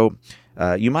the show,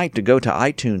 you might go to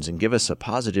iTunes and give us a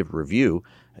positive review.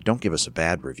 Don't give us a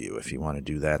bad review. If you want to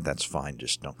do that, that's fine.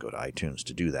 Just don't go to iTunes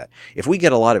to do that. If we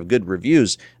get a lot of good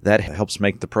reviews, that helps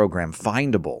make the program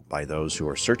findable by those who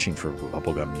are searching for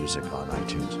bubblegum music on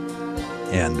iTunes.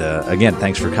 And, again,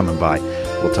 thanks for coming by.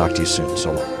 We'll talk to you soon.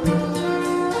 So long.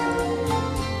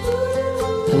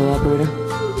 Hello, operator.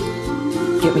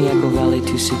 Get me Echo Valley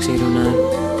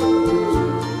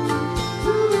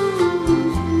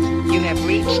 26809. You have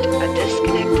reached a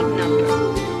disconnected number.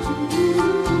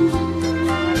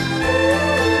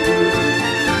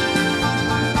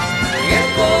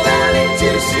 Echo Valley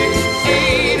 26809.